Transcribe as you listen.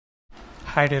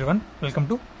Hi everyone, welcome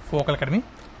to Focal Academy.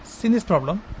 See this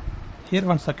problem. Here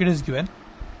one circuit is given.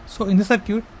 So in the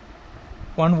circuit,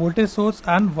 one voltage source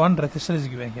and one resistor is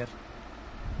given here.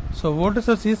 So voltage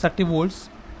source is 30 volts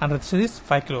and resistor is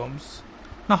 5 kilo ohms.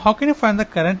 Now how can you find the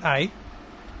current I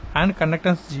and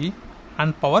conductance G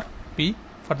and power P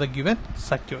for the given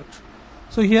circuit?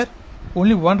 So here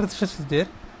only one resistor is there.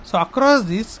 So across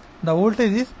this the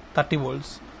voltage is 30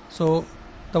 volts. So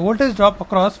the voltage drop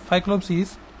across 5 kilo ohms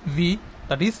is V,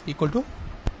 that is equal to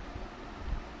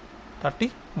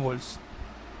 30 volts.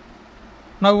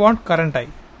 Now we want current I.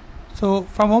 So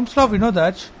from Ohm's law we know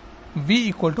that V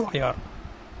equal to IR.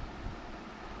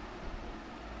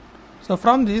 So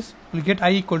from this we will get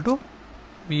I equal to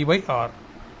V by R.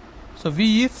 So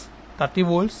V is 30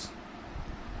 volts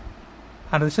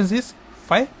and resistance is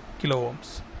 5 kilo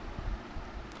ohms.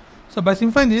 So by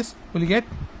simplifying this we will get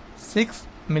 6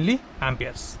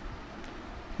 milliamperes.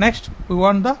 Next we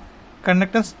want the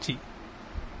conductance G.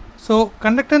 So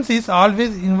conductance is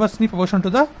always inversely proportional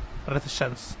to the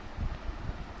resistance.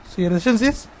 So your resistance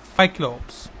is 5 kilo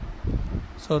ohms.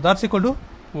 So that's equal to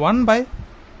 1 by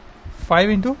 5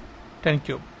 into 10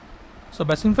 cube. So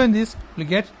by simplifying this we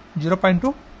get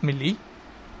 0.2 milli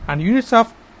and units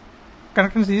of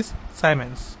conductance is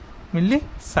Siemens,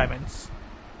 millisiemens.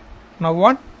 Now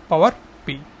want power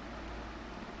P.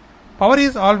 Power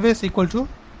is always equal to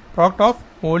product of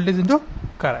voltage into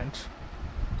current.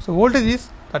 So voltage is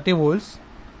 30 volts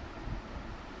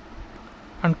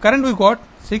and current we got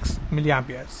 6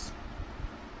 milliamperes.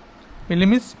 Milli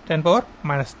means 10 power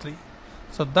minus 3.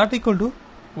 So that equal to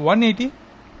 180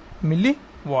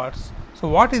 milliwatts. So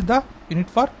what is the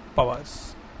unit for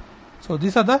powers? So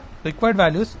these are the required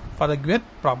values for the given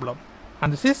problem,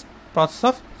 and this is process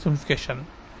of simplification.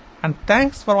 And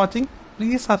thanks for watching.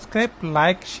 Please subscribe,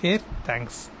 like, share.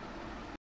 Thanks.